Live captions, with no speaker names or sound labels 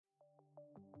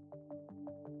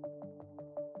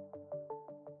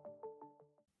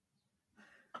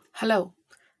Hello,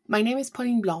 my name is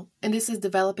Pauline Blanc, and this is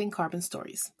Developing Carbon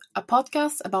Stories, a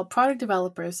podcast about product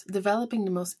developers developing the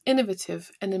most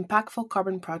innovative and impactful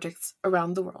carbon projects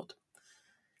around the world.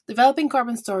 Developing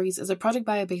Carbon Stories is a project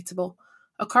by Abatable,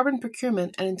 a carbon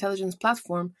procurement and intelligence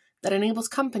platform that enables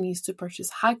companies to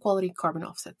purchase high-quality carbon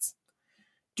offsets.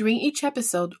 During each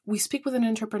episode, we speak with an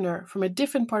entrepreneur from a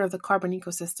different part of the carbon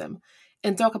ecosystem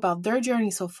and talk about their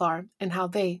journey so far and how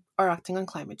they are acting on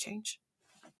climate change.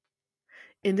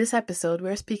 In this episode,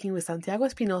 we're speaking with Santiago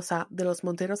Espinosa de los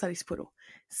Monteros of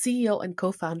CEO and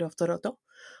co-founder of Toroto,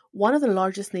 one of the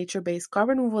largest nature-based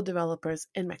carbon removal developers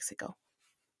in Mexico.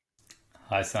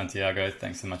 Hi, Santiago.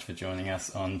 Thanks so much for joining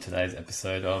us on today's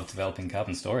episode of Developing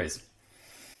Carbon Stories.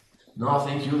 No,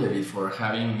 thank you, David, for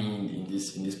having me in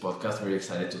this podcast. Very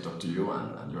excited to talk to you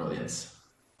and your audience.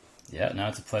 Yeah, no,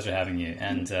 it's a pleasure having you.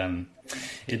 And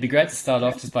it'd be great to start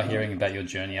off just by hearing about your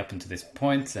journey up until this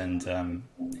point and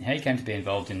how you came to be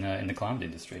involved in the climate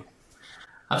industry.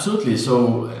 Absolutely.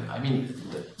 So,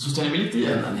 sustainability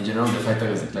and in general, the fact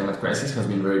that the climate crisis has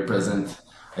been very present,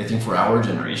 I think, for our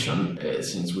generation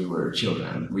since we were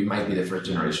children. We might be the first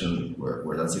generation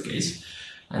where that's the case.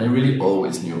 And I really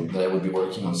always knew that I would be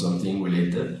working on something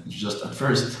related. Just at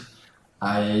first,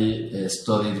 I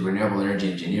studied renewable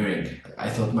energy engineering. I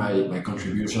thought my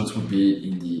contributions would be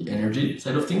in the energy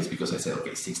side of things because I said,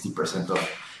 okay, 60% of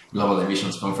global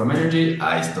emissions come from energy.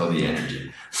 I study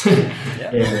energy.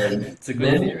 It's a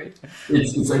good theory.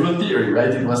 It's a good theory,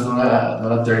 right? It was not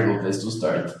a terrible place to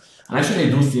start. And actually, I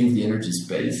do think the energy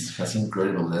space has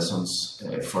incredible lessons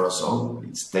for us all.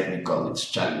 It's technical, it's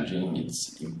challenging,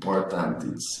 it's important,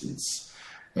 it's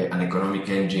an economic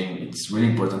engine. It's really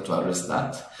important to address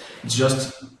that. It's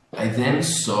just, I then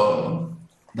saw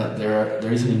that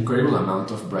there is an incredible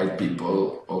amount of bright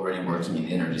people already working in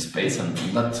the energy space, and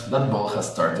that ball has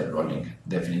started rolling,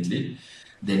 definitely.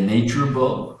 The nature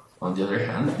ball, on the other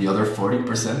hand, the other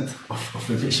 40% of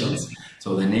emissions,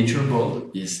 so the nature ball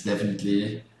is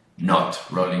definitely not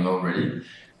rolling already.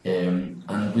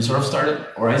 And we sort of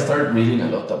I started reading a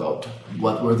lot about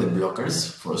what were the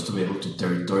blockers for us to be able to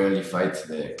territorially fight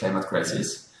the climate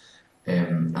crisis.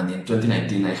 And in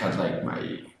 2019, I had like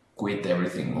my quit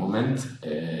everything moment,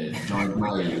 joined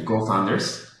my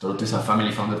co-founders. Toroto is a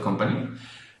family-founded company.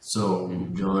 So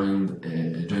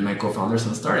joined my co-founders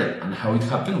and started. And how it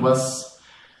happened was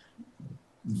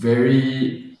a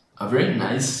very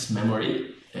nice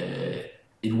memory.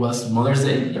 It was Mother's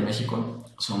Day in Mexico.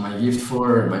 So my gift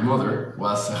for my mother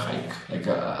was a hike, like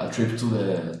a trip to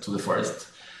the forest.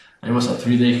 And it was a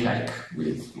 3-day hike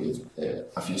with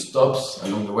a few stops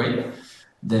along the way.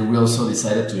 Then we also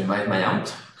decided to invite my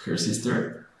aunt, her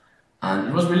sister. And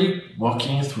it was really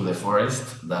walking through the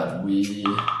forest that we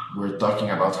were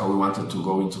talking about how we wanted to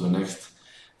go into the next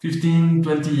 15,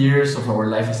 20 years of our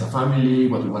life as a family,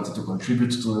 what we wanted to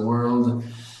contribute to the world,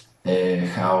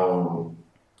 how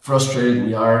frustrated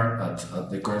we are at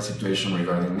the current situation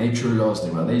regarding nature loss,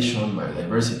 degradation,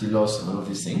 biodiversity loss, and all of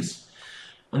these things.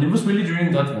 And it was really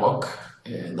during that walk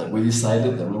that we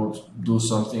decided that we would do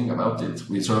something about it.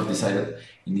 We sort of decided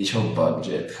initial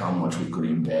budget, how much we could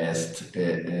invest,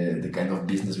 the kind of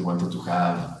business we wanted to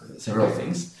have, several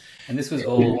things. And this was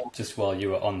all just while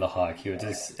you were on the hike. You were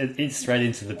just straight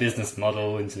into the business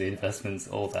model, into the investments,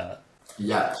 all that.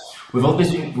 Yeah, we've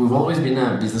always been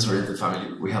a business-oriented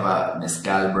family. We have a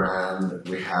mezcal brand.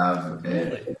 We have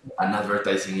an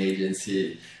advertising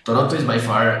agency. Toroto is by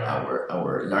far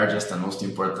our largest and most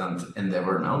important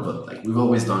endeavor now. But like we've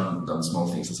always done small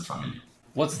things as a family.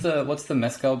 What's the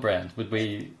mezcal brand? Would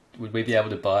we be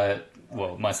able to buy it?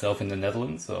 Well, myself in the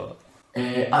Netherlands, or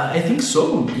I think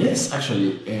so. Yes,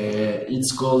 actually,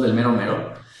 it's called El Mero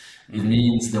Mero. It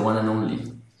means the one and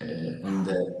only, and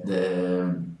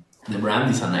the brand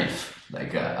is a knife,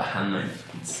 like a hand knife.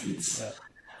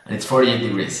 And it's 48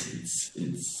 degrees.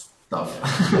 It's tough.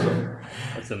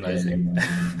 That's amazing.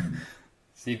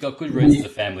 So you've got good roots as a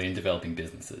family in developing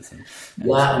businesses.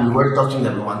 Yeah, we were talking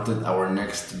that we wanted our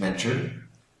next venture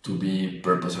to be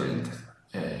purpose-oriented.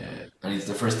 And it's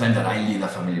the first time that I lead a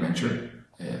family venture.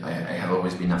 I have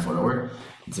always been a follower.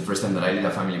 It's the first time that I lead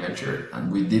a family venture.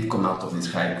 And we did come out of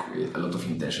this hike with a lot of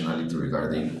intentionality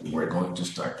regarding we're going to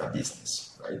start a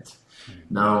business, right?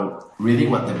 Now, reading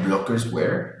what the blockers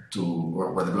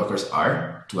or what the blockers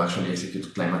are to actually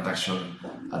execute climate action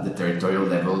at the territorial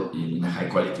level in a high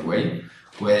quality way,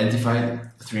 we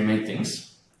identified 3 main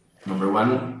things. Number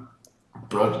one,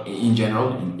 in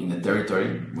general, in the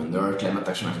territory, when there are climate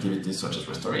action activities such as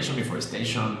restoration,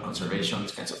 reforestation, conservation,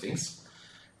 these kinds of things,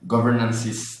 governance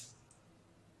is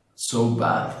so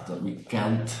bad that we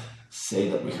can't say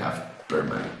that we have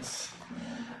permanence.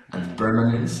 And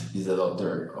permanence is the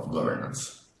daughter of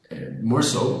governance. more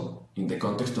so in the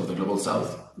context of the global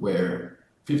south, where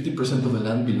 50% of the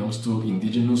land belongs to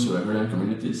indigenous or agrarian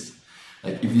communities.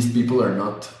 Like, if these people are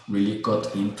not really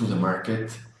cut into the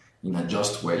market in a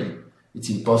just way, it's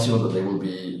impossible that they will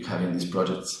be having these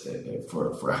projects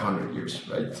for 100 years,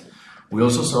 right? We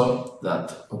also saw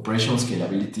that operational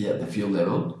scalability at the field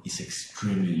level is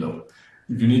extremely low.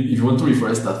 If you want to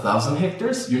reforest 1,000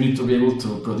 hectares, you need to be able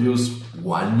to produce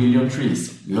 1 million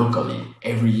trees locally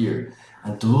every year.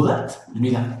 And to do that, you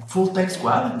need a full-time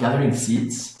squad gathering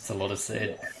seeds. It's a lot of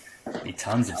seed. Need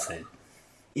tons of seed.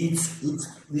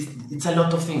 It's a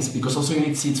lot of things, because also you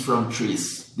need seeds from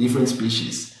trees, different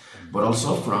species, but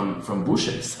also from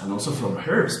bushes and also from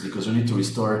herbs, because you need to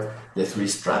restore the 3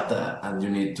 strata, and you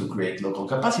need to create local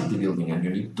capacity building, and you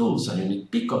need tools, and you need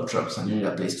pickup trucks, and you need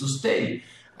a place to stay,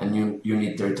 and you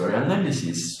need territorial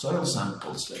analysis, soil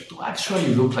samples, like, to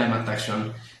actually do climate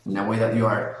action in a way that you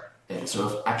are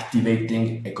sort of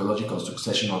activating ecological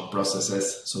successional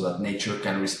processes so that nature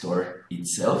can restore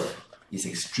itself is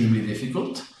extremely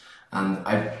difficult. And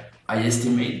I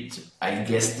guesstimate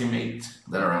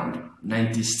that around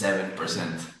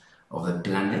 97% of the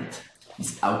planet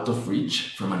is out of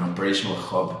reach from an operational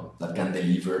hub that can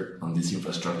deliver on this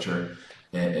infrastructure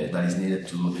that is needed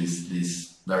to do these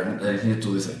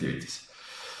activities.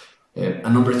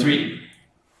 And number 3,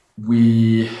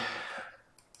 we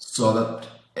saw that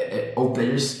all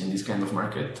players in this kind of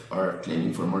market are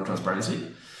claiming for more transparency.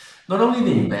 Not only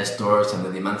the investors and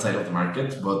the demand side of the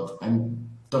market, but I'm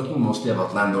talking mostly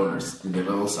about landowners in the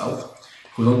global south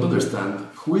who don't understand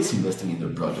who is investing in their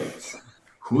projects,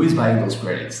 who is buying those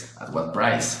credits, at what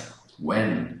price,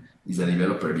 when. Is the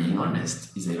developer being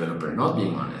honest? Is the developer not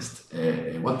being honest?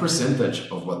 What percentage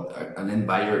of what an end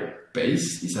buyer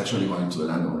pays is actually going to the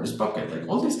landowner's pocket? Like,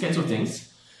 all these kinds of things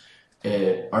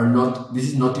this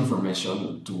is not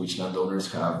information to which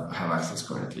landowners have access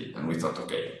currently. And we thought,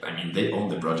 okay, I mean, they own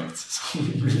the projects, so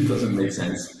it really doesn't make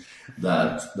sense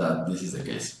that this is the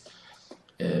case.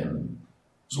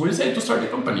 So we decided to start the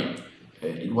company.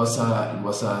 It was a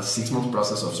 6-month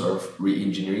process of sort of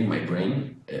re-engineering my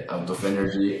brain out of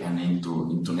energy and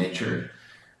into nature,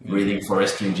 reading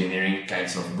forestry engineering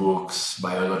kinds of books,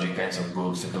 biology kinds of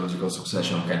books, ecological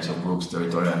succession kinds of books,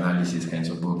 territorial analysis kinds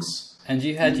of books. And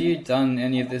had you done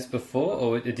any of this before,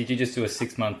 or did you just do a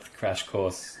 6-month crash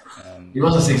course? It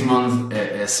was a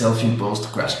 6-month self-imposed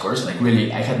crash course. Like,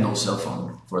 really, I had no cell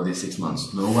phone for these 6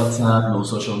 months. No WhatsApp, no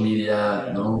social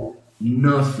media,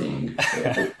 nothing.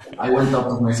 I went out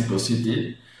of Mexico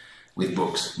City with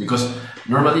books, because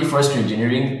normally forestry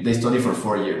engineering, they study for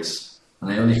 4 years,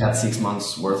 and I only had 6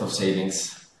 months worth of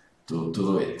savings to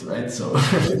do it, right? So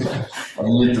I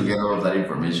needed to get all of that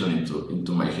information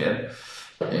into my head.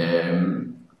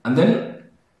 And then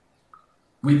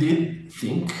we did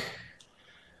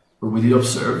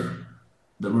observe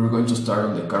that we were going to start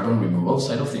on the carbon removal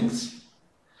side of things.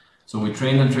 So we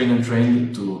trained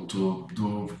to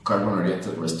do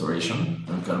carbon-oriented restoration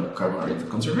and carbon-oriented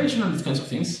conservation and these kinds of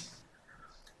things.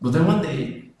 But then one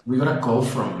day we got a call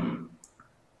from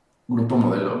Grupo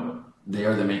Modelo. They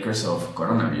are the makers of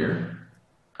Corona beer,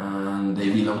 and they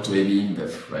belong to AB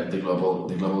InBev, right? The global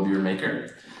beer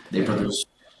maker. They produce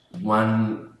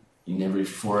 1 in every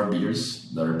 4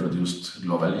 beers that are produced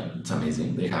globally. It's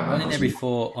amazing. They have 1 in every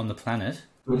 4 on the planet.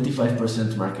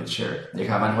 25% market share. They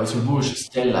have Anheuser-Busch,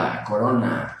 Stella,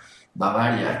 Corona,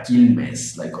 Bavaria,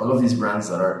 Quilmes, like all of these brands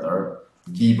that are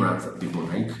the brands that people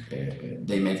drink.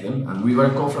 They make them, and we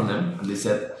got a call from them, and they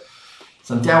said,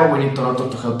 Santiago, we need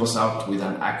Toroto to help us out with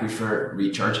an aquifer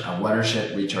recharge, a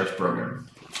watershed recharge program.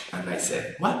 And I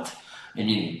said, what? I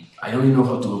mean, I don't even know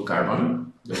how to do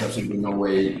carbon. There's absolutely no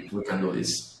way we can do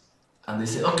this. And they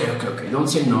said, okay, don't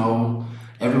say no.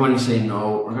 Everyone is saying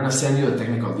no. We're going to send you the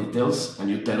technical details, and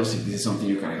you tell us if this is something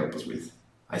you can help us with.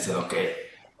 I said, okay.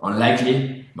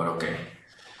 Unlikely, but okay.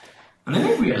 And then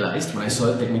I realized, when I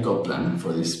saw the technical plan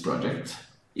for this project,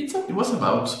 it was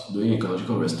about doing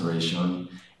ecological restoration.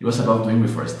 It was about doing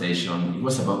reforestation. It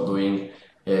was about doing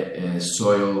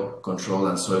soil control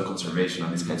and soil conservation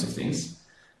and these kinds of things.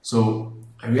 So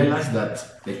I realized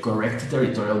that the correct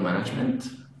territorial management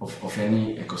of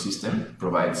any ecosystem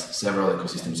provides several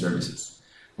ecosystem services.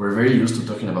 We're very used to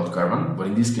talking about carbon, but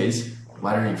in this case,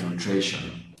 water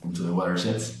infiltration into the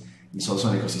watersheds is also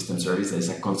an ecosystem service that is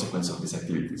a consequence of these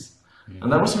activities. Mm-hmm.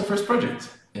 And that was our first project.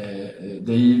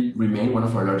 They remain one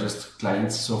of our largest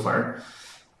clients so far.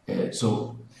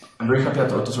 So I'm very happy that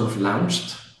Toroto sort of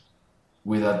launched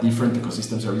with a different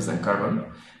ecosystem service than carbon,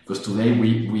 because today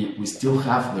we still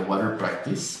have the water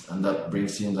practice, and that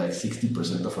brings in like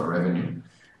 60% of our revenue.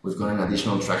 We've got an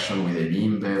additional traction with AB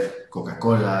InBev,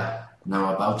 Coca-Cola,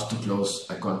 now about to close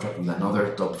a contract with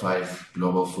another top 5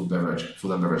 global food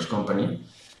and beverage company.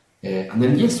 And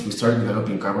then, yes, we started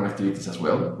developing carbon activities as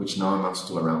well, which now amounts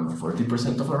to around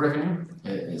 40% of our revenue,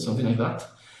 something like that.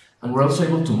 And we're also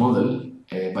able to model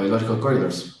biological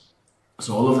corridors.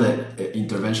 So all of the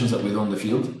interventions that we do on the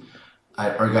field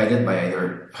are guided by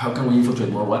either how can we infiltrate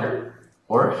more water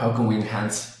or how can we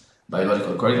enhance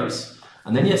biological corridors.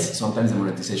 And then, yes, sometimes the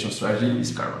monetization strategy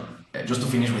is carbon. Just to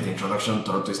finish with the introduction,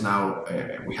 Toroto is now,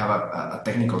 we have a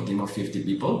technical team of 50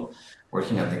 people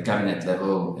working at the cabinet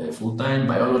level, full-time,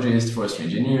 biologists, forestry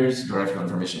engineers, geographical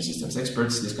information systems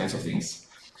experts, these kinds of things.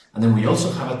 And then we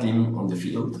also have a team on the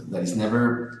field that is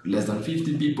never less than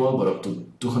 50 people, but up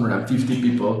to 250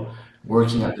 people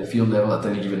working at the field level at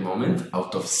any given moment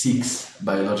out of 6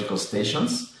 biological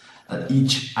stations that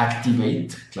each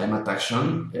activate climate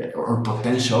action or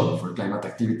potential for climate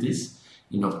activities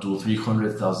in up to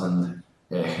 300,000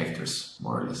 hectares,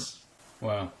 more or less.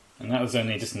 Wow. And that was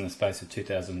only just in the space of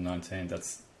 2019.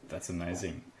 That's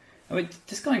amazing. I mean,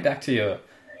 just going back to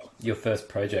your first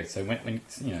project. So when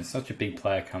such a big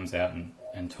player comes out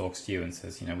and talks to you and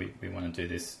says, we want to do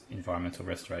this environmental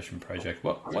restoration project,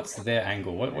 what's their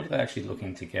angle? What are they actually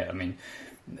looking to get? I mean,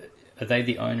 are they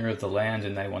the owner of the land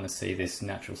and they want to see this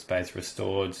natural space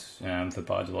restored for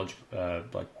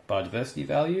biodiversity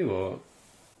value, or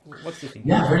what's the thing?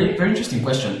 Yeah, very, very interesting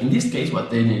question. In this case,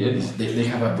 what they needed is they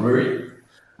have a brewery.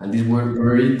 And this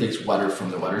brewery takes water from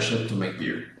the watershed to make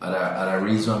beer at a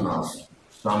reason of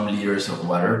some liters of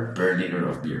water per liter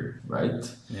of beer, right?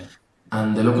 Yeah.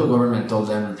 And the local government told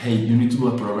them, hey, you need to do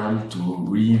a program to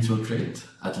re-infiltrate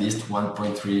at least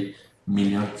 1.3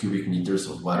 million cubic meters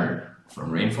of water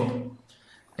from rainfall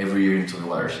every year into the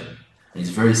watershed. And it's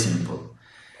very simple.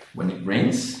 When it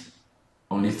rains,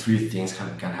 only 3 things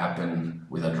can happen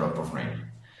with a drop of rain.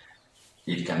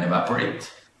 It can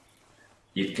evaporate,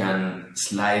 it can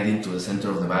slide into the center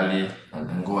of the valley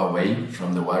and go away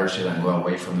from the watershed and go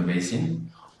away from the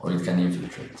basin, or it can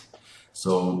infiltrate.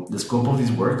 So the scope of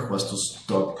this work was to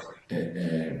stop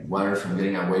water from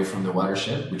getting away from the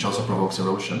watershed, which also provokes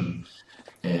erosion,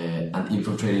 and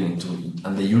infiltrating into.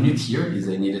 And the unit here is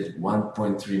they needed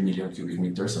 1.3 million cubic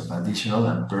meters of additional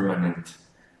and permanent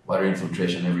water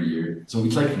infiltration every year. So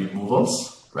it's like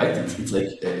removals, right? It's like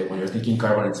when you're thinking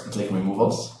carbon, it's like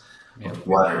removals, but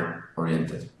water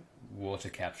oriented. Water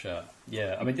capture.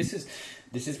 Yeah, I mean, this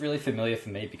is really familiar for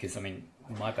me because, I mean,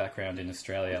 my background in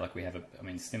Australia, like we have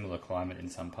similar climate in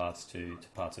some parts to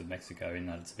parts of Mexico in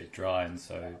that it's a bit dry, and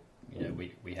so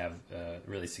we have a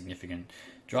really significant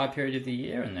dry period of the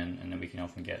year, and then we can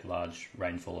often get large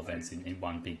rainfall events in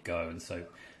one big go, and so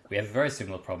we have a very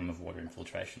similar problem of water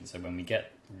infiltration. So when we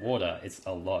get water, it's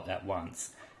a lot at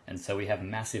once, and so we have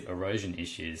massive erosion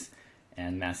issues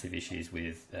and massive issues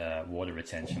with water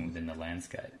retention within the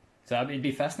landscape. So it'd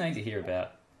be fascinating to hear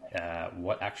about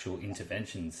what actual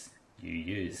interventions you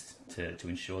used to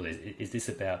ensure this. Is this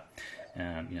about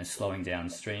slowing down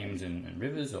streams and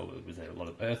rivers, or was there a lot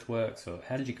of earthworks, or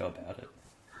how did you go about it?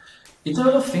 It's a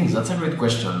lot of things. That's a great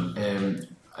question.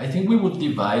 I think we would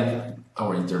divide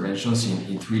our interventions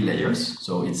in 3 layers.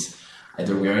 So it's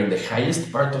either we are in the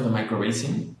highest part of the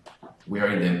microbasin, we are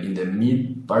in the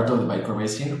mid part of the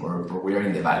microbasin, or we are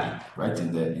in the valley, right?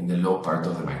 In the low part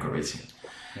of the microbasin.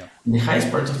 Yeah. In the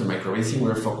highest part of the microbasin,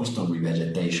 we're focused on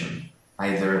revegetation,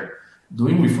 either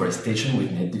doing reforestation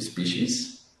with native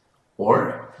species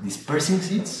or dispersing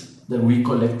seeds that we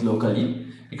collect locally,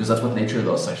 because that's what nature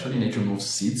does. Actually, nature moves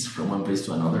seeds from one place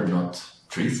to another, not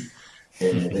trees.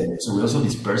 So we also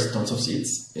disperse tons of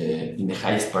seeds in the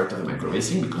highest part of the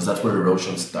microbasin, because that's where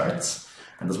erosion starts.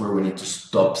 And that's where we need to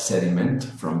stop sediment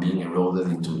from being eroded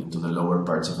into the lower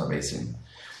parts of a basin.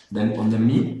 Then on the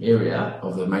mid area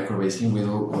of the microbasin, we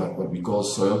do what we call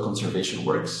soil conservation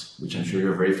works, which I'm sure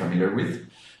you're very familiar with.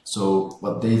 So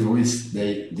what they do is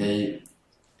they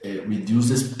reduce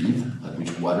the speed at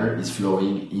which water is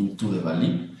flowing into the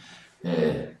valley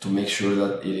to make sure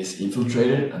that it is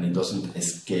infiltrated and it doesn't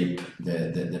escape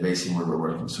the basin where we're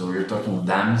working. So we're talking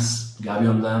dams,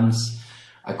 gabion dams,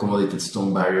 accommodated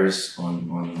stone barriers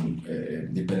on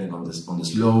depending on the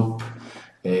slope.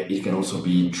 It can also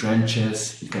be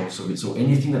trenches. It can also be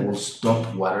anything that will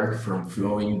stop water from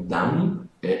flowing down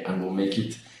and will make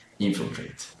it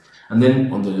infiltrate. And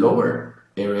then on the lower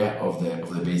area of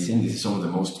the basin, this is some of the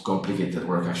most complicated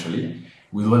work actually.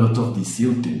 We do a lot of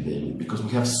desilting daily because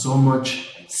we have so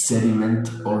much sediment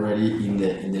already in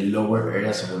the lower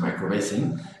areas of the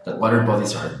microbasin that water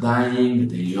bodies are dying,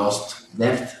 they lost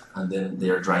depth, and then they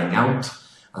are drying out,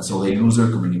 and so they lose their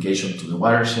communication to the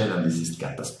watershed, and this is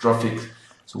catastrophic.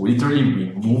 So we literally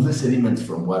remove the sediment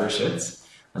from watersheds,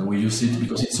 and we use it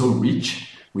because it's so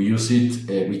rich We use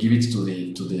it. We give it to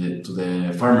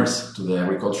the farmers, to the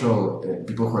agricultural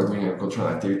people who are doing agricultural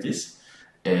activities,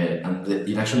 and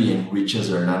it actually enriches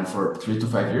their land for 3 to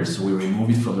 5 years. So we remove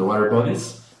it from the water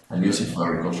bodies and use it for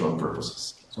agricultural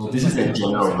purposes. So this is the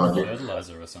general logic.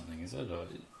 Fertilizer or something, is it? Or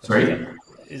Sorry?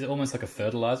 Is it almost like a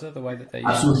fertilizer, the way that they use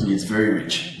it? Absolutely, it's very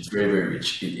rich. It's very, very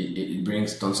rich. It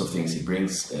brings tons of things. It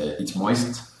brings, it's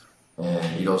moist.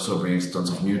 It also brings tons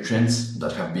of nutrients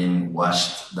that have been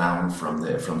washed down from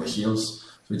the hills.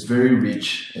 So it's very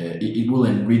rich. It will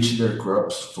enrich their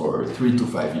crops for 3 to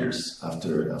 5 years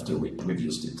after we've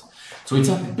used it. So it's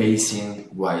a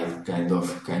basin-wide kind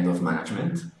of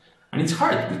management. And it's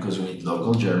hard because you need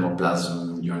local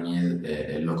germoplasm, you need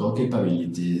local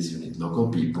capabilities, you need local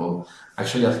people.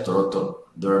 Actually, at Toroto,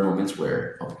 there are moments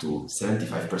where up to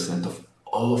 75% of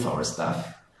all of our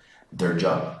staff, their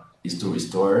job is to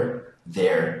restore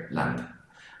their land.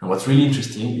 And what's really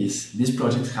interesting is these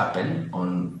projects happen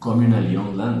on communally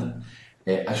owned land.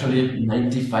 Actually,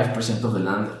 95% of the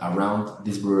land around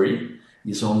this brewery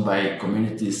is owned by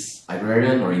communities,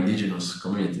 agrarian or indigenous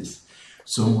communities.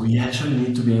 So we actually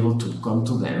need to be able to come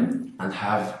to them and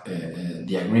have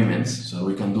the agreements so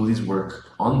we can do this work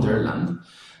on their land.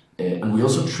 And we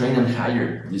also train and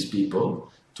hire these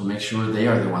people to make sure they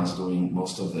are the ones doing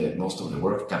most of the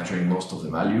work, capturing most of the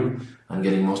value, and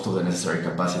getting most of the necessary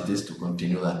capacities to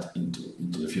continue that into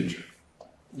the future.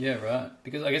 Yeah, right.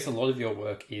 Because I guess a lot of your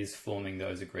work is forming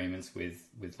those agreements with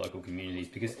local communities.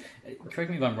 Because, correct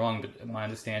me if I'm wrong, but my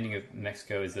understanding of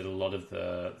Mexico is that a lot of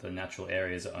the natural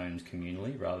areas are owned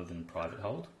communally rather than private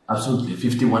hold. Absolutely.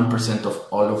 51% of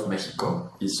all of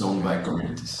Mexico is owned by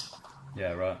communities.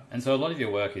 Yeah, right. And so a lot of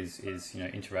your work is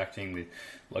interacting with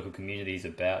local communities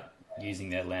about using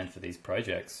their land for these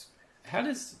projects. How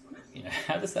does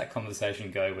that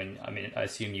conversation go when, I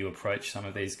assume you approach some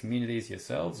of these communities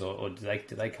yourselves, or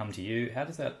do they come to you? How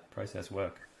does that process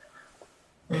work?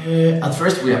 At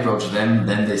first we approach them,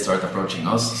 then they start approaching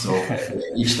us. So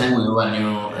each time we do a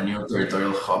new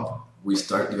territorial hub, we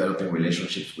start developing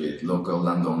relationships with local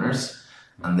landowners,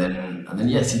 and then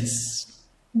yes, it's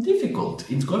difficult.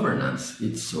 It's governance,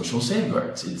 it's social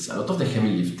safeguards, it's a lot of the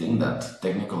heavy lifting that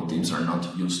technical teams are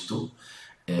not used to.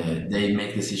 They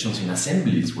make decisions in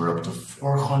assemblies where up to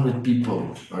 400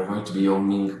 people are going to be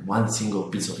owning one single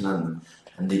piece of land,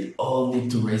 and they all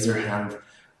need to raise their hand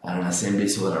at an assembly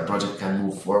so that our project can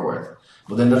move forward.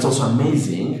 But then that's also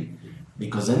amazing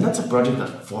because then that's a project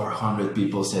that 400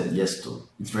 people said yes to.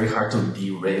 It's very hard to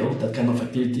derail that kind of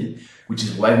activity, which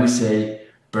is why we say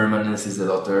permanence is the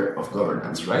daughter of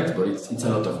governance, right? But it's a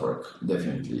lot of work,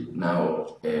 definitely.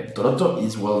 Now, Toroto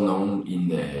is well known in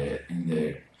the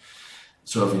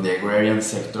agrarian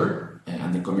sector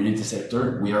and the community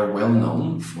sector. We are well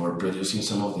known for producing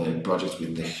some of the projects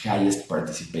with the highest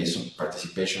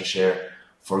participation share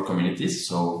for communities.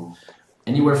 So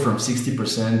anywhere from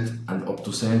 60% and up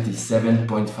to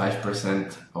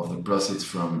 77.5% of the proceeds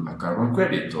from a carbon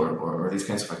credit or these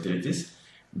kinds of activities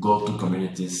go to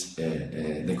communities,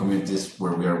 the communities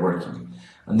where we are working.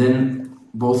 And then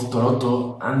both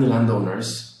Toroto and the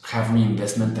landowners have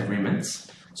reinvestment agreements.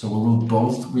 So we will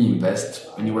both reinvest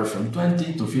anywhere from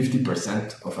 20 to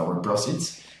 50% of our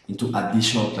proceeds into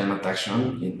additional climate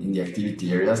action in the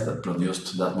activity areas that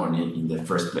produced that money in the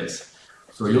first place.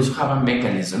 So we also have a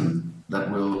mechanism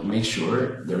that will make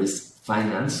sure there is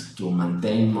finance to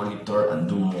maintain, monitor, and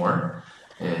do more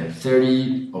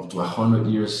 30 up to 100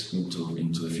 years into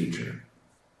the future.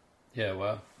 Yeah,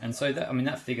 wow. And so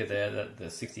that figure there, that the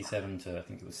 67 to, I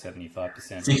think it was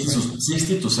 75%.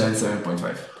 60 to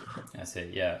 77.5. I see,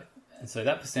 yeah. And so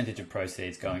that percentage of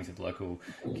proceeds going to the local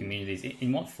communities,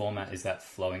 in what format is that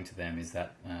flowing to them? Is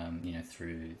that,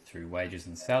 through wages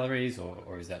and salaries,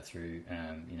 or is that through,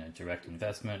 direct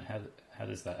investment? How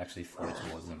does that actually flow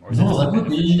towards them? Or is it just a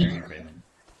benefit sharing agreement?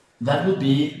 That would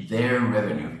be their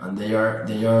revenue, and they are.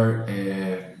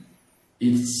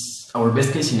 It's our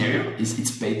best case scenario is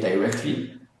it's paid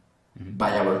directly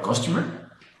by our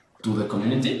customer to the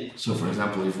community. So, for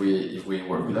example, if we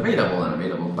work with Available and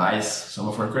Available buys some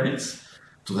of our credits,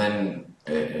 to then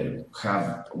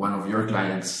have one of your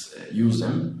clients use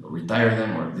them, retire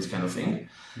them, or this kind of thing,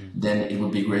 then it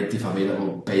would be great if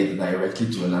Available paid directly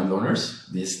to the landowners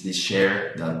this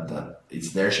share that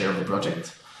it's their share of the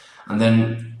project, and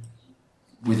then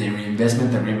with a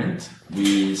reinvestment agreement,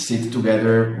 we sit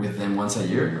together with them once a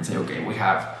year and say, okay, we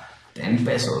have 10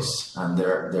 pesos, and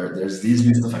there's this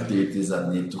list of activities that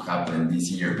need to happen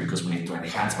this year because we need to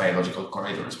enhance biological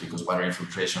corridors, because water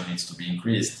infiltration needs to be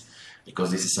increased, because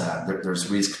this is there's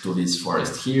risk to this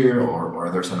forest here,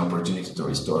 or there's an opportunity to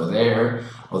restore there,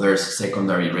 or there's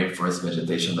secondary rainforest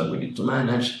vegetation that we need to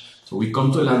manage. So we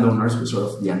come to landowners with sort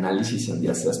of the analysis and the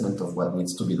assessment of what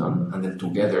needs to be done, and then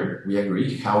together we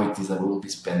agree how it is that we will be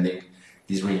spending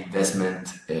this reinvestment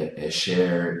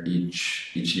share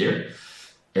each year.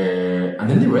 And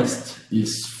then the rest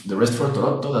for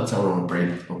Toroto, that's our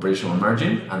operational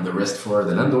margin, and the rest for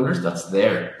the landowners, that's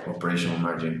their operational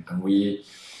margin. And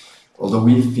although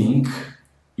we think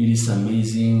it is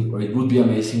amazing, or it would be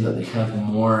amazing that they have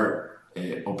more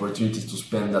opportunities to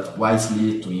spend that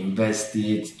wisely, to invest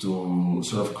it, to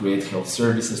sort of create health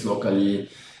services locally,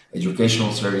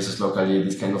 educational services locally,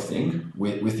 this kind of thing.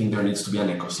 We think there needs to be an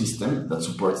ecosystem that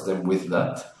supports them with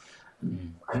that.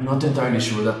 I'm not entirely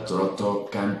sure that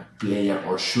Toroto can play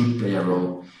or should play a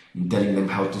role in telling them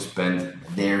how to spend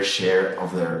their share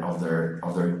of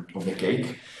the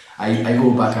cake. I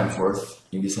go back and forth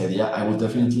in this idea. I would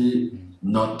definitely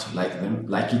not like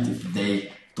it if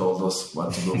they told us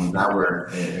what to do with our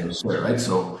share, right?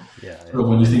 So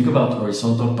when you think about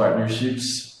horizontal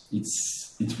partnerships,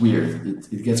 it's weird.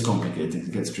 It gets complicated.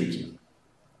 It gets tricky.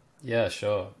 Yeah,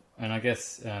 sure. And I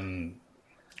guess,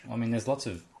 there's lots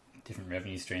of different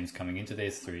revenue streams coming into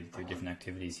this through different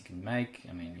activities you can make.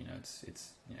 I mean,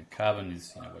 it's carbon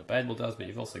is what Abatable does, but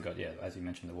you've also got, as you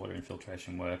mentioned, the water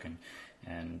infiltration work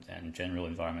and general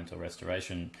environmental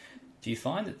restoration. Do you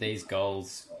find that these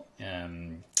goals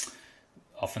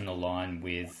often align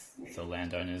with the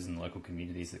landowners and local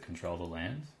communities that control the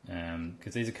land?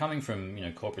 Because these are coming from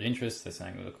corporate interests. They're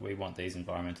saying, look, we want these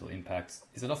environmental impacts.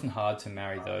 Is it often hard to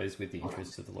marry those with the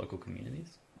interests of the local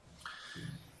communities?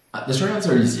 The short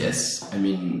answer is yes. I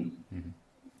mean,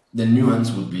 the nuance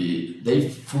would be they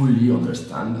fully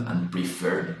understand and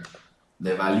prefer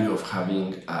the value of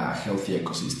having a healthy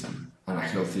ecosystem and a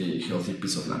healthy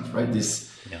piece of land, right?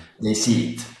 They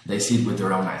see it with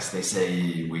their own eyes. They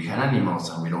say, we had animals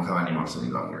and we don't have animals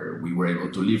any longer. We were able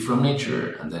to live from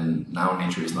nature, and then now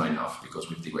nature is not enough because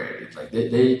we've degraded it. Like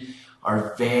they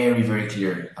are very, very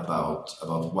clear about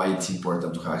why it's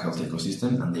important to have a healthy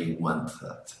ecosystem, and they want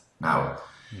that. Now,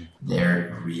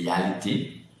 their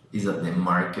reality is that the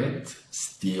market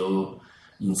still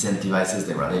incentivizes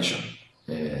degradation.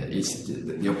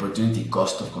 The opportunity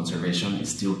cost of conservation is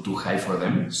still too high for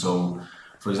them. So,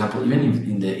 for example, even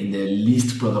in the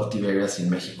least productive areas in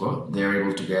Mexico, they're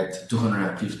able to get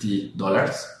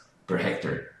 $250 per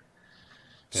hectare.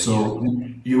 So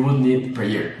you would need per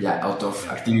year, out of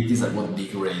activities that would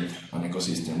degrade an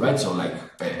ecosystem, right? So like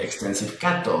extensive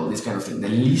cattle, this kind of thing. The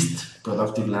least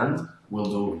productive land will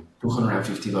do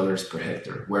 $250 per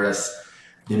hectare, whereas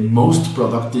the most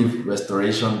productive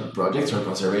restoration projects or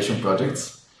conservation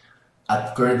projects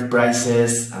at current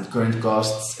prices and current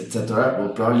costs, etc., will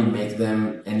probably make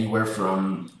them anywhere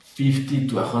from $50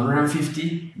 to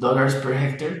 $150 per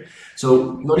hectare.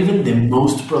 So not even the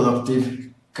most productive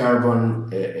carbon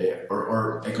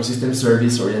or ecosystem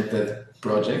service oriented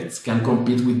projects can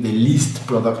compete with the least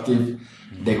productive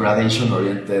degradation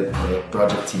oriented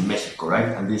projects in Mexico,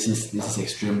 right? And this is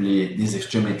extremely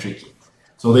tricky.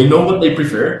 So they know what they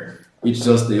prefer. It's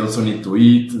just they also need to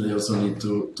eat. They also need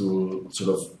to sort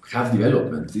of have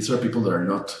development. These are people that are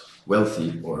not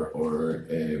wealthy or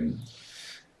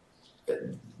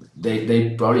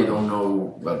they probably don't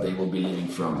know what they will be living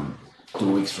from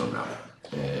 2 weeks from now.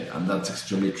 And that's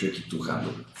extremely tricky to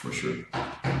handle, for sure.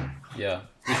 Yeah.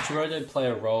 Does Toroto play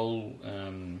a role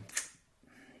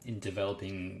in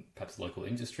developing perhaps local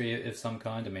industry of some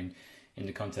kind? I mean, in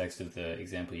the context of the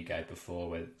example you gave before,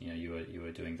 where you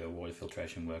were doing the water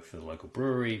filtration work for the local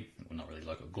brewery, well, not really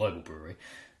local, global brewery,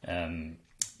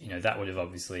 that would have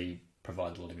obviously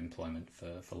provided a lot of employment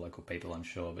for local people, I'm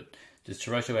sure. But does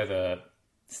Toroto ever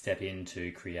step in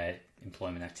to create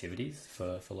employment activities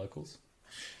for locals?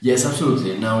 Yes,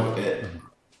 absolutely. Now,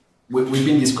 we've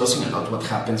been discussing a lot what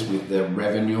happens with the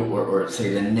revenue or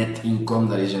say the net income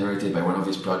that is generated by one of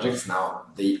these projects. Now,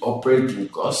 the operating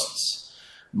costs,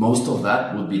 most of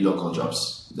that would be local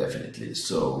jobs, definitely.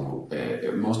 So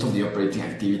most of the operating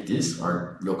activities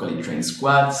are locally trained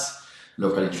squads,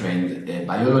 locally trained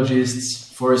biologists,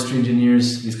 forestry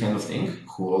engineers, this kind of thing,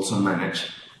 who also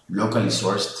manage locally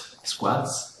sourced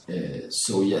squads.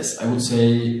 So yes, I would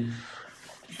say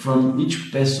from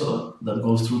each peso that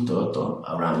goes through Toroto,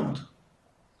 around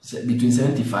between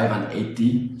 75 and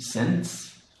 80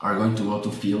 cents are going to go to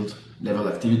field level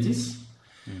activities.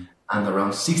 And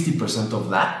around 60% of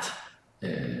that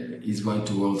is going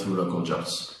to go through local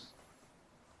jobs.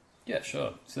 Yeah,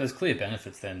 sure. So there's clear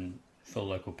benefits then for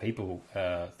local people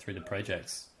through the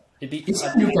projects. It's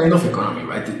a new kind of economy,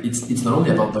 right? It's not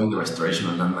only about doing the restoration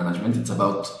and land management, it's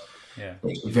about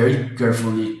very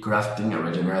carefully crafting a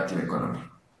regenerative economy.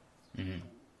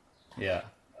 Mm-hmm. Yeah.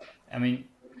 I mean,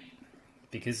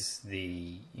 because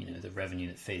the the revenue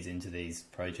that feeds into these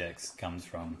projects comes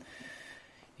from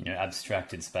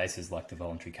abstracted spaces like the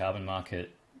voluntary carbon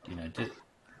market.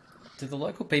 Do the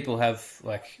local people have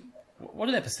what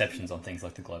are their perceptions on things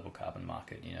like the global carbon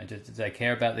market? Do they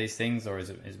care about these things, or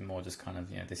is it more just kind of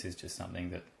this is just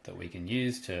something that we can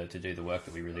use to do the work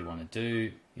that we really want to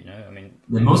do?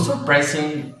 The most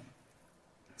surprising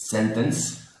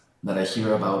sentence that I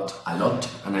hear about a lot,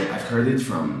 and I've heard it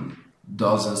from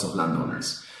dozens of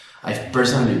landowners. I've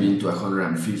personally been to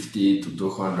 150 to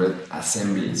 200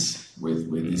 assemblies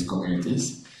with these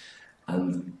communities,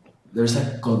 and there's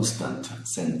a constant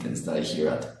sentence that I hear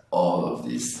at all of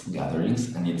these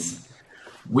gatherings, and it's,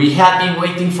 "We have been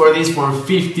waiting for this for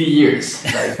 50 years."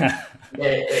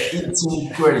 It's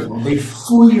incredible. They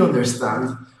fully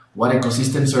understand what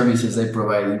ecosystem services they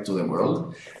provide into the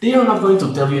world. They are not going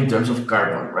to tell you in terms of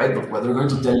carbon, right? But what they're going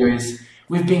to tell you is,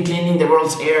 "We've been cleaning the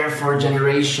world's air for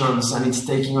generations, and it's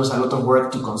taking us a lot of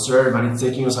work to conserve, and it's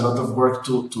taking us a lot of work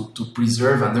to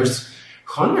preserve." And there's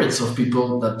hundreds of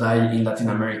people that die in Latin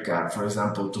America, for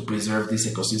example, to preserve these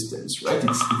ecosystems, right?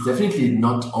 It's definitely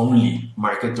not only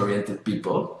market-oriented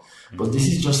people, but this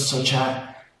is just such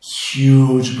a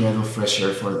huge breath of fresh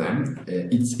air for them.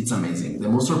 It's amazing. The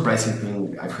most surprising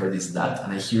thing I've heard is that,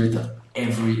 and I hear it at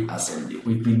every assembly.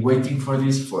 We've been waiting for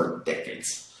this for decades.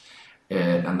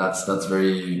 And that's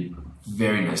very,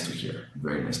 very nice to hear.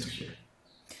 Very nice to hear.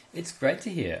 It's great to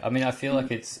hear. I mean, I feel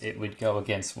like it would go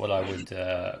against what I would.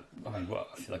 What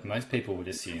I feel like most people would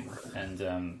assume, and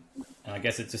I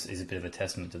guess it just is a bit of a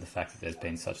testament to the fact that there's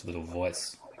been such little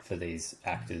voice for these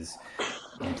actors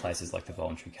in places like the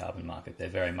voluntary carbon market.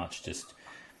 They're very much just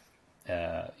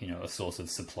a source of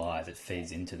supply that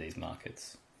feeds into these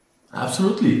markets.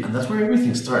 Absolutely, and that's where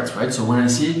everything starts, right? So when I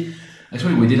see,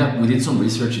 actually, we did some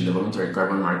research in the voluntary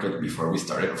carbon market before we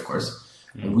started, of course.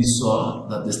 And we saw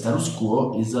that the status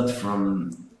quo is that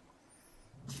from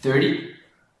 30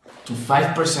 to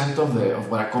 5% of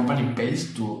what a company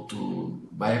pays to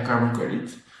buy a carbon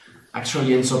credit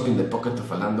actually ends up in the pocket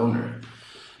of a landowner.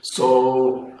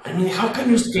 So, I mean, how can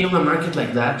you scale a market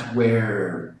like that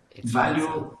where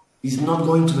value is not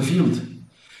going to the field?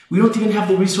 We don't even have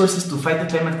the resources to fight the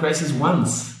climate crisis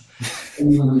once.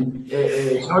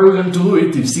 How are we going to do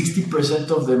it if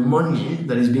 60% of the money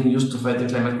that is being used to fight the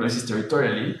climate crisis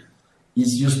territorially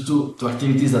is used to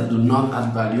activities that do not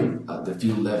add value at the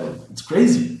field level? It's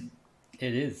crazy.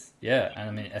 It is, yeah. And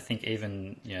I mean, I think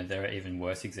even there are even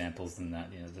worse examples than that.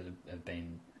 That have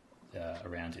been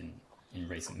around in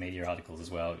recent media articles as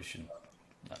well.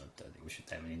 I don't think we should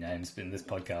name any names in this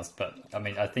podcast, but I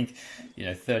mean, I think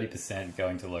 30%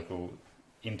 going to local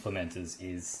implementers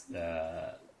is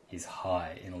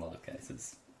high in a lot of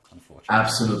cases, unfortunately.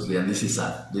 Absolutely, and this is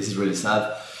sad. This is really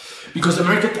sad because the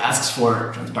market asks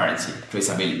for transparency,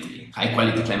 traceability, high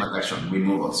quality climate action,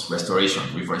 removals, restoration,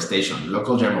 reforestation,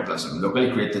 local germoplasm,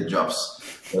 locally created jobs,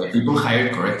 people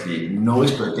hired correctly, no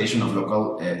exploitation of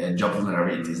local job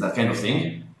vulnerabilities, that kind of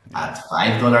thing, at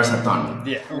 $5 a ton.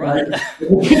 Yeah, right.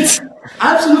 It's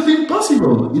absolutely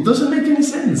impossible. It doesn't make any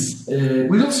sense.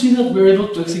 We don't see that we're able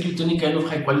to execute any kind of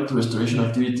high quality restoration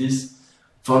activities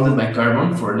funded by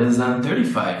carbon for less than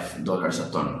 $35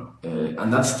 a ton.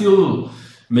 And that's still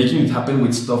making it happen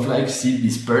with stuff like seed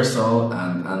dispersal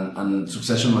and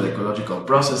succession of ecological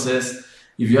processes.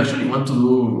 If you actually want to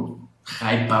do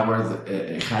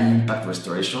high-powered, high-impact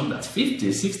restoration, that's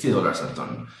 $50-$60 a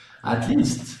ton, at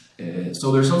least.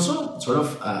 So there's also sort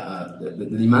of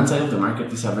the demand side of the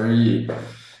market is a very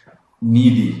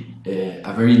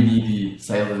needy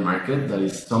side of the market that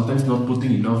is sometimes not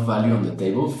putting enough value on the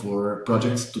table for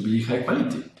projects to be high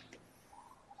quality.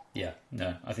 Yeah,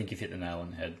 no, I think you've hit the nail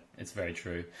on the head. It's very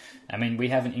true. I mean, we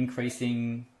have an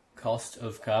increasing cost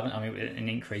of carbon. I mean, an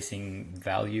increasing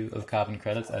value of carbon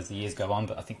credits as the years go on,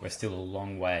 but I think we're still a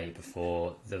long way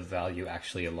before the value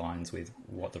actually aligns with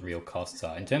what the real costs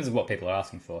are in terms of what people are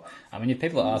asking for. I mean, if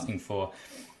people are asking for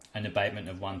an abatement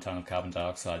of 1 ton of carbon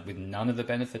dioxide with none of the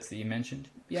benefits that you mentioned,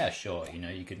 yeah, sure,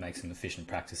 you could make some efficient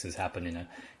practices happen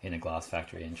in a glass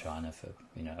factory in China for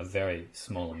a very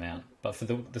small amount. But for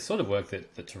the sort of work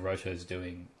that Toroto is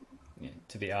doing,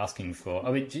 to be asking for,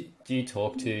 I mean, do you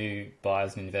talk to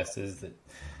buyers and investors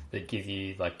that give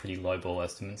you like pretty low ball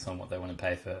estimates on what they want to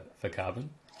pay for carbon?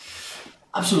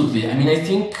 Absolutely. I mean, I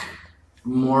think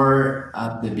more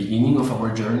at the beginning of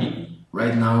our journey.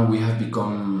 Right now, we have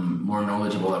become more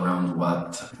knowledgeable around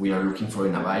what we are looking for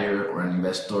in a buyer or an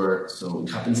investor, so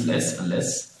it happens less and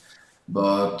less.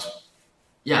 But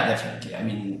yeah, definitely. I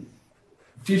mean,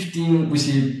 15, we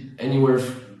see anywhere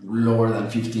lower than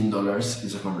 $15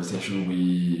 is a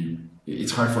conversation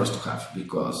it's hard for us to have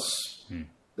because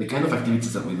the kind of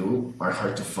activities that we do are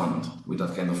hard to fund with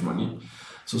that kind of money.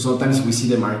 So sometimes we see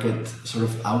the market sort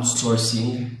of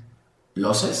outsourcing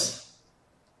losses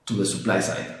to the supply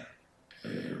side,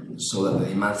 so that the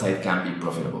demand side can be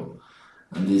profitable.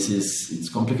 And it's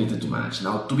complicated to manage.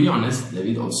 Now, to be honest,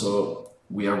 David, also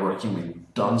we are working with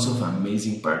tons of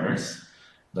amazing partners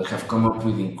that have come up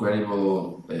with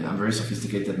incredible and very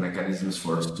sophisticated mechanisms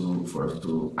for us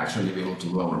to actually be able to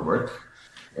do our work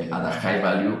at a high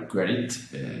value credit,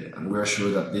 and we're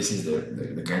sure that this is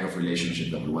the kind of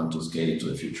relationship that we want to scale into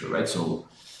the future, right? So,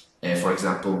 for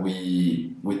example,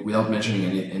 we without mentioning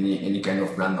any kind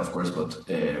of brand, of course, but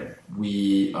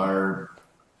we are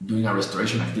doing a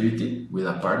restoration activity with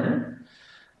a partner,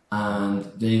 and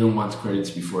they don't want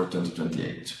credits before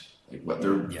 2028. Like what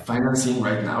they're financing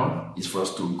right now is for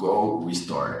us to go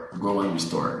restore, go and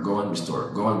restore, go and restore,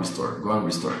 go and restore, go and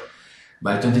restore.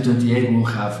 By 2028, we'll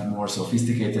have more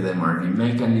sophisticated MRV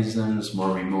mechanisms,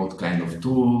 more remote kind of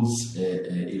tools.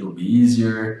 It'll be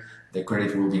easier. The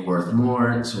credit will be worth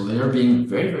more. So they are being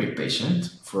very, very patient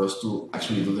for us to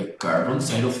actually do the carbon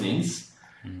side of things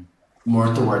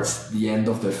more towards the end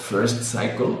of the first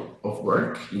cycle of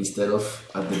work instead of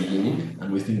at the beginning.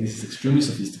 And we think this is extremely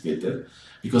sophisticated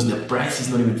because the price is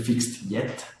not even fixed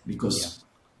yet, because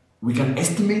we can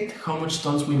estimate how much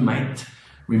tons we might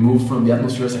remove from the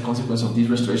atmosphere as a consequence of these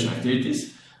restoration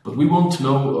activities, but we won't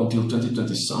know until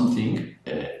 2020 something.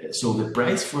 So the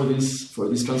price for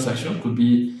this transaction could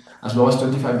be as low as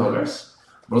 $25,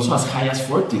 but also as high as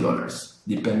 $40,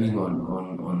 depending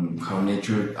on how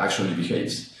nature actually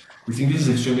behaves. We think this is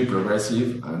extremely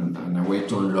progressive and a way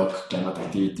to unlock climate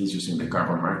activities using the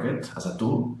carbon market as a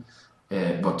tool,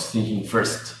 but thinking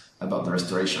first about the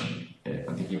restoration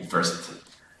and thinking first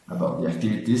about the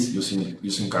activities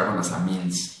using carbon as a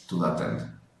means to that end.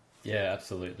 Yeah,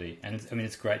 absolutely. And I mean,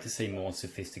 it's great to see more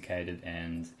sophisticated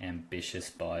and ambitious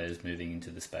buyers moving into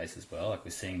the space as well. Like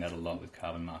we're seeing that a lot with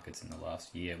carbon markets in the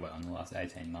last year, well, in the last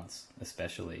 18 months,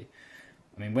 especially.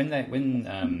 I mean, when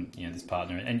this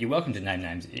partner, and you're welcome to name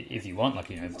names if you want,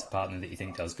 like, if it's a partner that you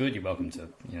think does good, you're welcome to,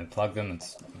 plug them.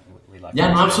 We like.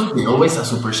 Yeah, no, absolutely. Always a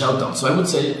super shout out. So I would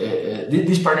say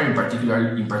this partner in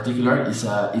particular is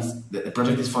the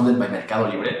project is funded by Mercado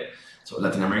Libre, so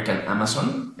Latin American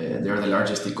Amazon. They're the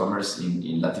largest e-commerce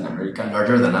in Latin America,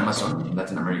 larger than Amazon in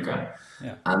Latin America.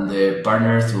 Yeah. And the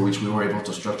partner through which we were able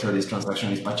to structure this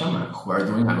transaction is Pachama, who are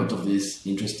doing a lot of this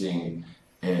interesting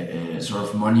sort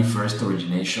of money first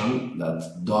origination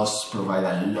that does provide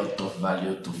a lot of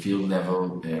value to field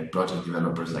level project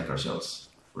developers like ourselves,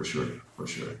 for sure.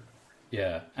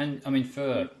 Yeah, and I mean,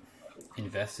 for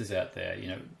investors out there,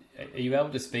 are you able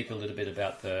to speak a little bit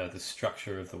about the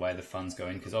structure of the way the fund's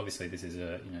going? Because obviously this is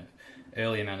a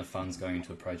early amount of funds going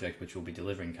into a project which will be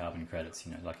delivering carbon credits,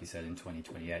 like you said, in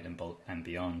 2028 and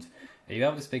beyond. Are you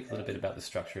able to speak a little bit about the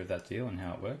structure of that deal and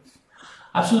how it works?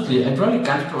 Absolutely. I probably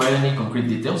can't provide any concrete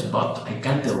details, but I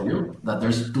can tell you that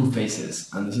there's two phases,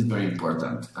 and this is very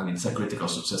important, and it's a critical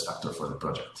success factor for the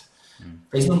project.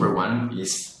 Phase number one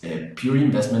is pure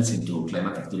investments into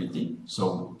climate activity.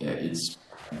 So it's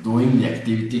doing the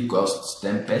activity costs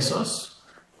 10 pesos.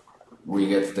 We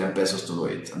get 10 pesos to do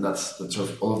it. And that's sort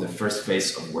of all of the first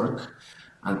phase of work.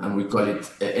 And we call it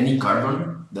any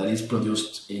carbon that is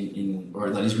produced or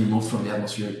that is removed from the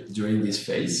atmosphere during this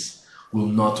phase will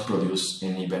not produce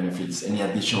any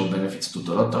additional benefits to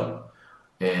Toroto.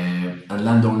 And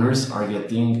landowners are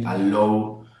getting a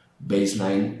low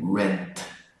baseline rent,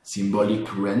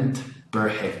 symbolic rent per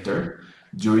hectare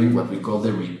during what we call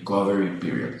the recovery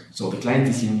period. So the client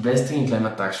is investing in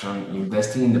climate action,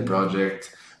 investing in the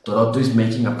project. Toroto is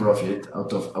making a profit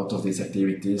out of these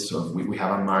activities, so we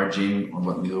have a margin on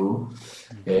what we do.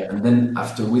 And then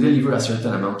after we deliver a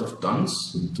certain amount of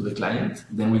tons to the client,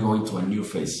 then we go into a new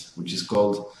phase, which is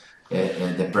called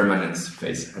the permanence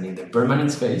phase. And in the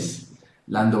permanence phase,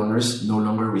 landowners no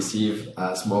longer receive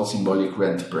a small symbolic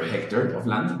rent per hectare of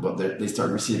land, but they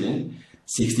start receiving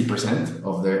 60%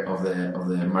 of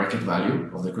the market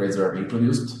value of the credits that are being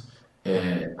produced.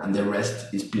 And the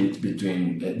rest is split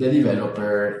between the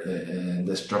developer,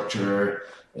 the structure,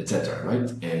 etc. Right?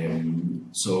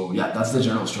 So yeah, that's the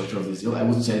general structure of this deal. I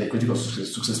would say the critical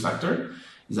success factor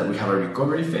is that we have a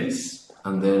recovery phase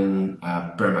and then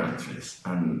a permanent phase,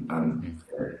 and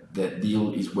the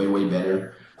deal is way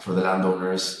better for the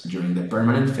landowners during the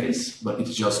permanent phase. But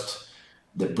it's just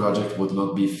the project would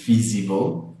not be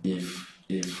feasible if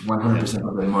 100%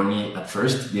 of the money at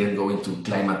first didn't go into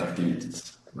climate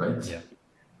activities. Right.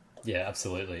 Yeah,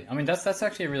 absolutely. I mean, that's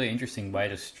actually a really interesting way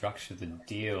to structure the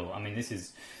deal. I mean,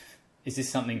 is this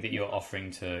something that you're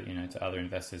offering to to other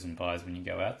investors and buyers when you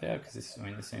go out there? Because this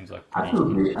seems like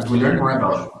absolutely. As we learn more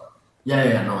about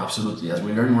Yeah, no, absolutely. As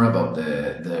we learn more about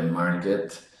the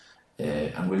market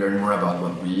and we learn more about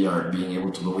what we are being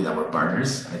able to do with our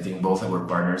partners, I think both our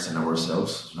partners and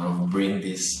ourselves sort of bring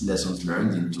these lessons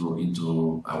learned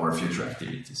into our future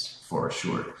activities for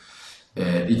sure.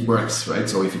 It works, right?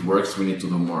 So if it works, we need to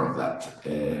do more of that.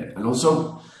 And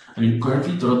also, I mean,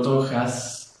 currently Toroto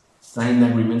has signed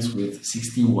agreements with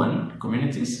 61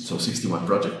 communities, so 61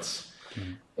 projects.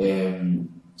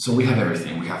 So we have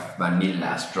everything. We have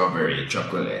vanilla, strawberry,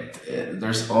 chocolate.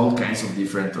 There's all kinds of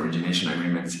different origination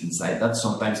agreements inside that.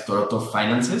 Sometimes Toroto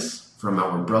finances from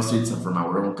our proceeds and from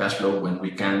our own cash flow when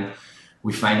we can.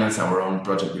 We finance our own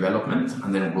project development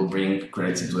and then we'll bring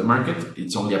credits into the market.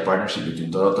 It's only a partnership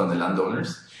between Toroto and the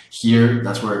landowners. Here,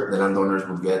 that's where the landowners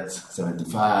would get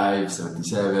 75,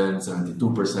 77,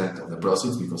 72% of the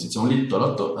proceeds because it's only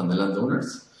Toroto and the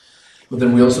landowners. But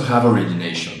then we also have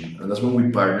origination, and that's when we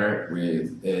partner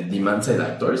with demand side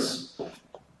actors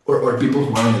or people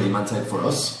who are on the demand side for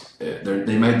us.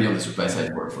 They might be on the supply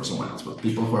side for someone else, but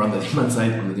people who are on the demand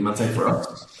side for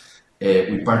us,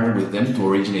 we partner with them to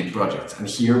originate projects. And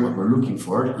here, what we're looking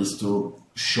for is to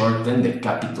shorten the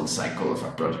capital cycle of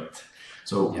a project.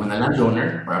 So when a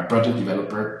landowner or a project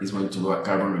developer is going to do a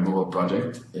carbon removal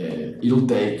project, it'll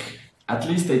take at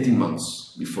least 18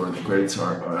 months before the credits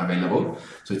are available.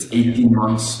 So it's 18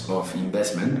 months of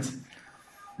investment,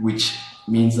 which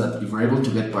means that if we're able to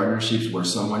get partnerships where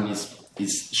someone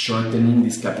is shortening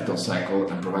this capital cycle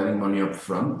and providing money up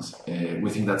front, we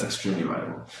think that's extremely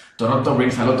valuable. Toronto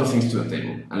brings a lot of things to the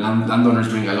table, and landowners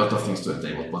bring a lot of things to the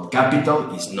table, but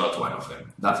capital is not one of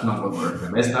them. That's not what we're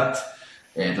the best at.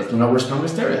 That's not our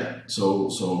strongest area. So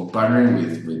partnering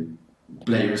with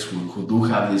players who do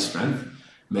have this strength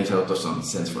makes a lot of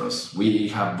sense for us. We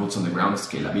have boots on the ground,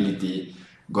 scalability,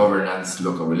 governance,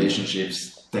 local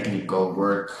relationships, technical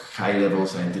work, high-level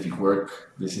scientific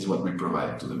work. This is what we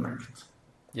provide to the market.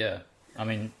 Yeah, I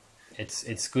mean,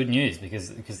 it's good news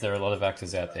because there are a lot of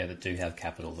actors out there that do have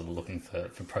capital that are looking for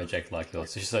a project like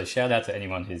yours. So shout out to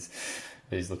anyone who's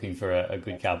looking for a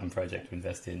good carbon project to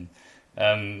invest in.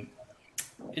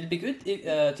 It'd be good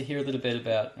to hear a little bit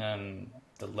about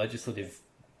the legislative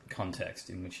context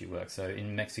in which you work. So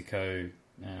in Mexico,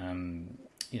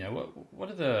 what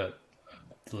are the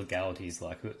legalities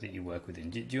like that you work within?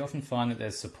 Do you often find that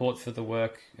there's support for the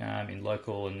work in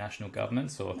local and national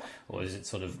governments, or is it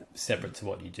sort of separate to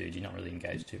what you do? Do you not really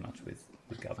engage too much with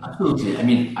government? Absolutely. I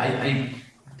mean,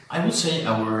 I would say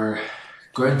our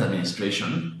current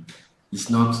administration is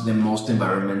not the most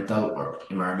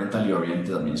environmentally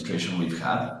oriented administration we've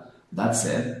had. That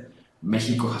said,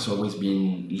 Mexico has always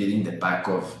been leading the pack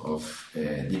of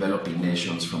developing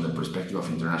nations from the perspective of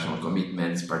international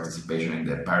commitments, participation in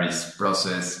the Paris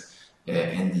process,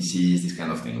 NDCs, this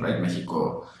kind of thing, right?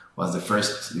 Mexico was the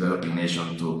first developing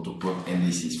nation to put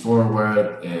NDCs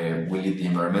forward. We lead the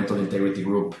Environmental Integrity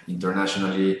Group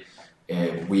internationally.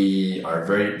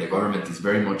 The government is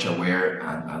very much aware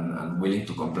and willing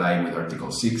to comply with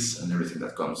Article 6 and everything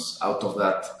that comes out of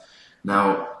that.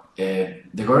 Now,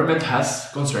 the government has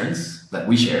concerns that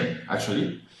we share,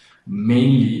 actually,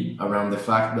 mainly around the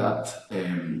fact that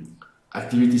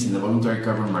activities in the voluntary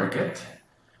carbon market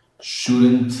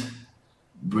shouldn't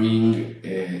bring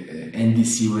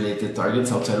NDC-related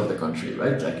targets outside of the country,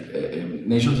 right? Like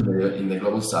nations in the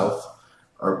global south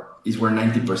is where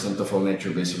 90% of all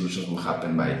nature-based solutions will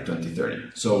happen by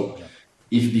 2030. So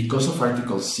if because of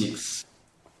Article 6,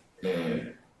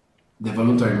 the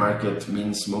voluntary market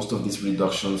means most of these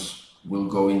reductions will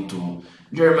go into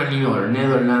Germany or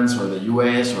Netherlands or the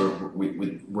US or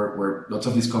where lots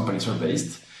of these companies are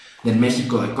based, then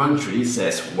Mexico, the country,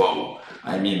 says, whoa,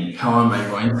 I mean, how am I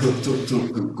going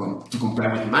to comply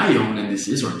with my own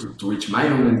NDCs or to reach my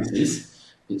own NDCs?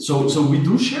 So we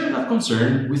do share that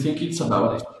concern. We think it's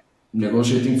about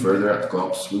negotiating further at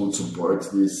COPs. We would support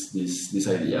this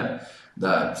idea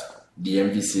that the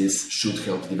MVCs should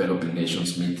help developing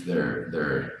nations meet their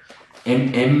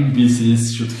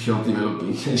MVCs should help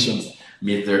developing nations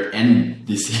meet their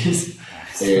NDCs.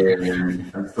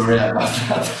 I'm sorry about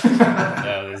that.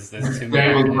 No, there's too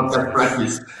Terrible contact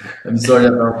practice. I'm sorry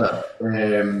about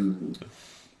that.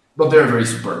 But they're very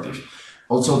supportive.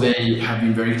 Also, they have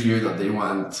been very clear that they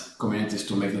want communities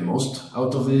to make the most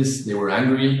out of this. They were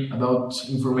angry about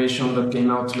information that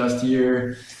came out last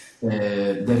year.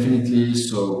 Definitely.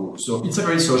 So it's a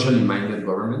very socially minded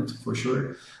government for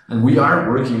sure. And we are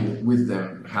working with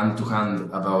them hand to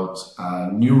hand about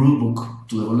a new rule book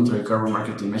to the voluntary carbon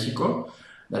market in Mexico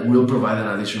that will provide an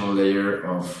additional layer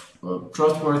of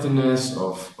trustworthiness,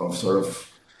 of sort of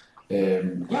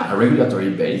a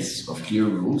regulatory base of clear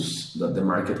rules that the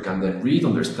market can then read,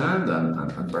 understand,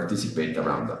 and participate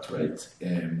around that, right?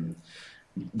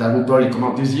 That will probably come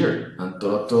out this year. And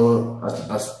Toroto,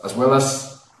 as well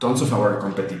as tons of our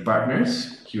competitive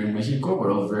partners here in Mexico,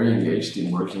 we're all very engaged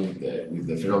in working with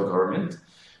the federal government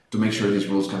to make sure these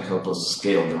rules can help us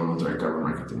scale the voluntary carbon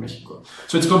market in Mexico.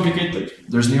 So it's complicated.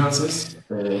 There's nuances,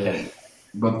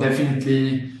 but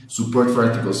definitely support for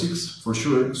Article 6, for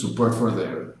sure. Support for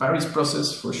the Paris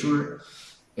process, for sure.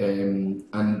 And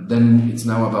then it's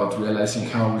now about realizing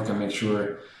how we can make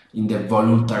sure in the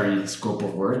voluntary scope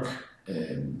of work,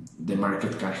 the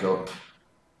market can help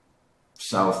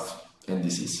South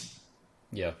NDCs.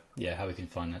 Yeah, how we can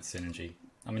find that synergy.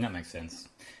 I mean, that makes sense.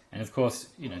 And of course,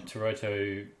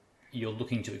 Toroto, you're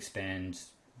looking to expand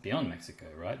beyond Mexico,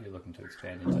 right? You're looking to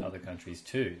expand into other countries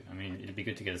too. I mean, it'd be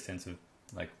good to get a sense of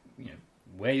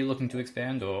where you're looking to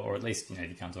expand, or at least, if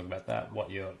you can't talk about that,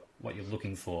 what you're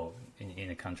looking for in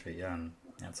a country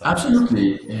outside.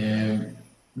 Absolutely.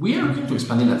 We are looking to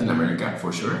expand in Latin America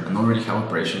for sure, and already have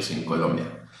operations in Colombia.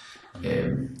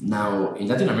 Now, in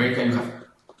Latin America, you have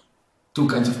two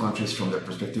kinds of countries from the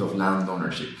perspective of land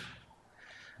ownership.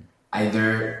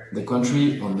 Either the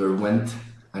country underwent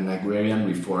an agrarian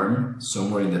reform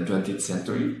somewhere in the 20th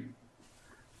century,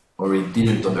 or it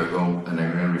didn't undergo an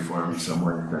agrarian reform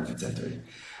somewhere in the 20th century.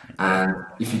 And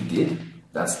if it did,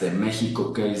 that's the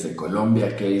Mexico case, the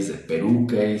Colombia case, the Peru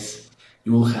case.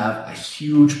 You will have a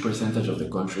huge percentage of the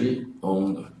country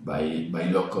owned by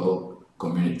local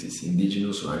communities,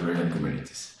 indigenous or agrarian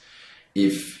communities.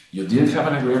 If you didn't have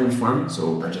an agrarian reform,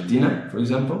 so Argentina, for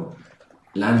example,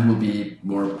 land will be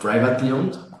more privately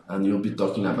owned, and you'll be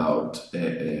talking about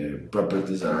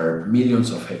properties that are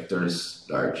millions of hectares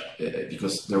large,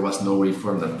 because there was no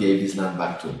reform that gave this land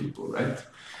back to the people,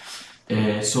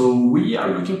 right? So we are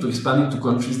looking to expand into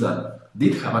countries that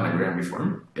did have an agrarian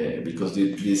reform, because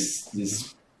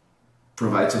this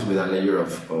provides us with a layer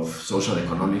of social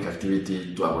economic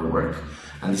activity to our work.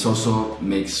 And this also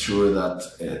makes sure that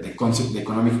the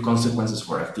economic consequences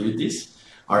for activities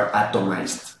are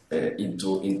atomized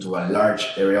into a large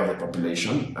area of the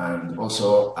population, and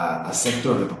also a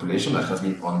sector of the population that has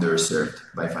been underserved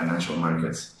by financial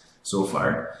markets so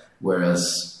far.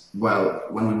 Whereas, well,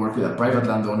 when we work with a private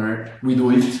landowner, we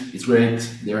do it, it's great,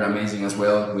 they're amazing as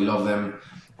well, we love them,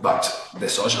 but the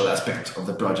social aspect of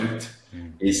the project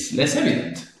is less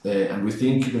evident. And we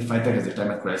think the fight against the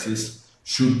climate crisis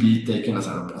should be taken as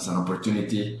an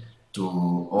opportunity to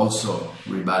also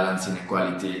rebalance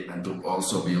inequality and to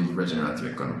also build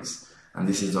regenerative economies. And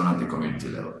this is done at the community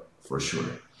level, for sure.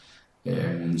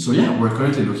 So yeah, we're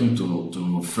currently looking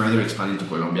to further expand into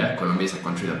Colombia. Colombia is a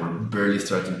country that we're barely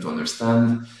starting to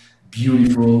understand.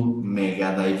 Beautiful,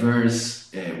 mega diverse,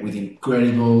 with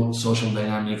incredible social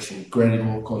dynamics,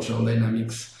 incredible cultural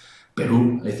dynamics.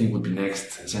 Peru, I think, would be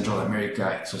next. Central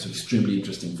America, it's also extremely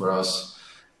interesting for us.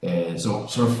 So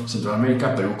sort of Central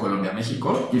America, Peru, Colombia,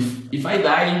 Mexico. If I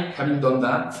die having done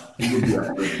that, it would be a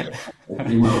privilege.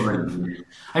 It will already be.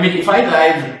 I mean, if I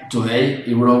died today,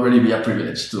 it would already be a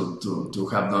privilege to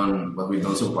have done what we've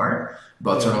done so far.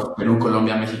 But sort of Peru,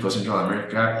 Colombia, Mexico, Central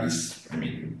America is, I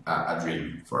mean, a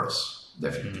dream for us,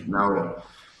 definitely. Now,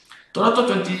 Toroto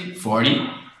 2040,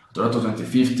 Toroto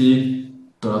 2050,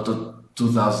 Toroto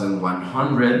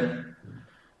 2100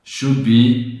 should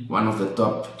be one of the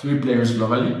top 3 players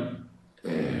globally,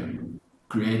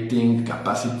 creating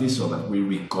capacity so that we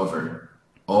recover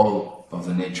all of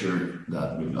the nature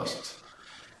that we've lost.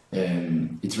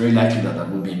 It's very likely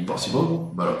that will be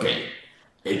impossible, but okay,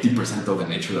 80% of the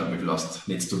nature that we've lost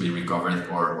needs to be recovered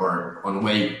or on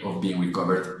way of being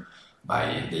recovered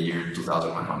by the year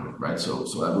 2100, right? So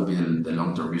that would be the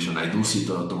long-term vision. I do see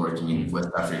Toroto working in West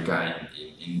Africa,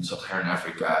 in Sub-Saharan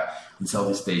Africa, in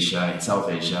Southeast Asia, in South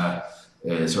Asia,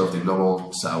 sort of the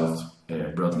global South,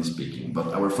 broadly speaking. But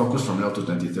our focus from now to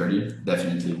 2030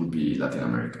 definitely would be Latin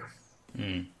America.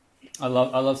 I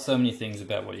love so many things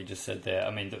about what you just said there.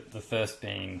 I mean, the first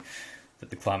being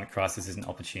that the climate crisis is an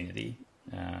opportunity.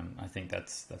 I think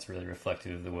that's really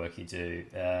reflective of the work you do,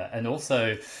 and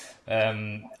also,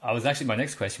 my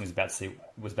next question was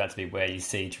about to be where you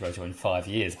see Toroto in 5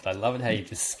 years. But I love it how you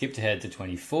just skipped ahead to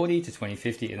 2040, to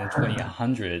 2050, and then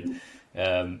 2100,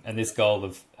 and this goal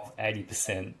of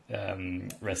 80%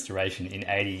 restoration in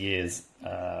 80 years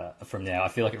from now. I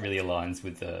feel like it really aligns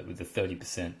with the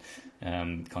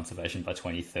 30% conservation by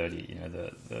 2030. You know,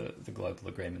 the global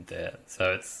agreement there.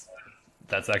 So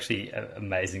that's actually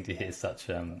amazing to hear such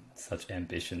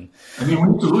ambition. I mean, we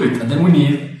need to do it, and then we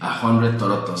need 100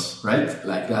 Torotos, right?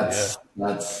 Like that's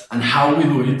and how we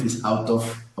do it is out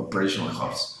of operational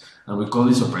hubs. And we call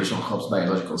these operation hubs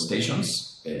biological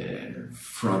stations,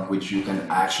 from which you can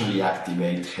actually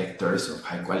activate hectares of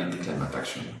high quality climate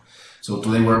action. So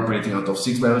today we're operating out of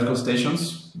 6 biological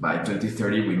stations. By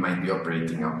 2030, we might be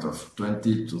operating out of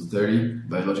 20 to 30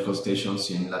 biological stations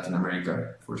in Latin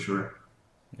America, for sure.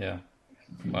 Yeah.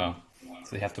 Wow.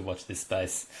 So you have to watch this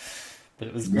space. But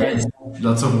it was great. Yes.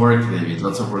 Lots of work, David.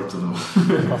 Lots of work to do.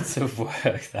 Lots of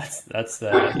work. That's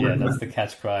the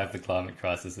catch cry of the climate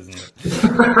crisis, isn't it?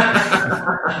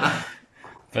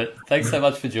 But thanks so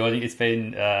much for joining. It's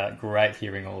been great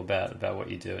hearing all about what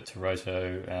you do at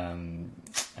Toroto,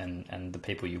 and the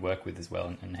people you work with as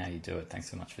well, and how you do it.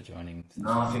 Thanks so much for joining.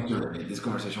 No, thank you. This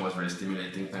conversation was very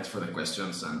stimulating. Thanks for the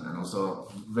questions, and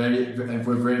also we're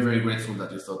very, very grateful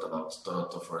that you thought about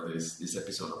Toroto for this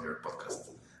episode of your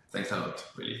podcast. Thanks a lot,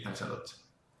 really. Thanks a lot.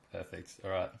 Perfect.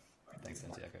 All right. Thanks,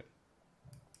 Santiago.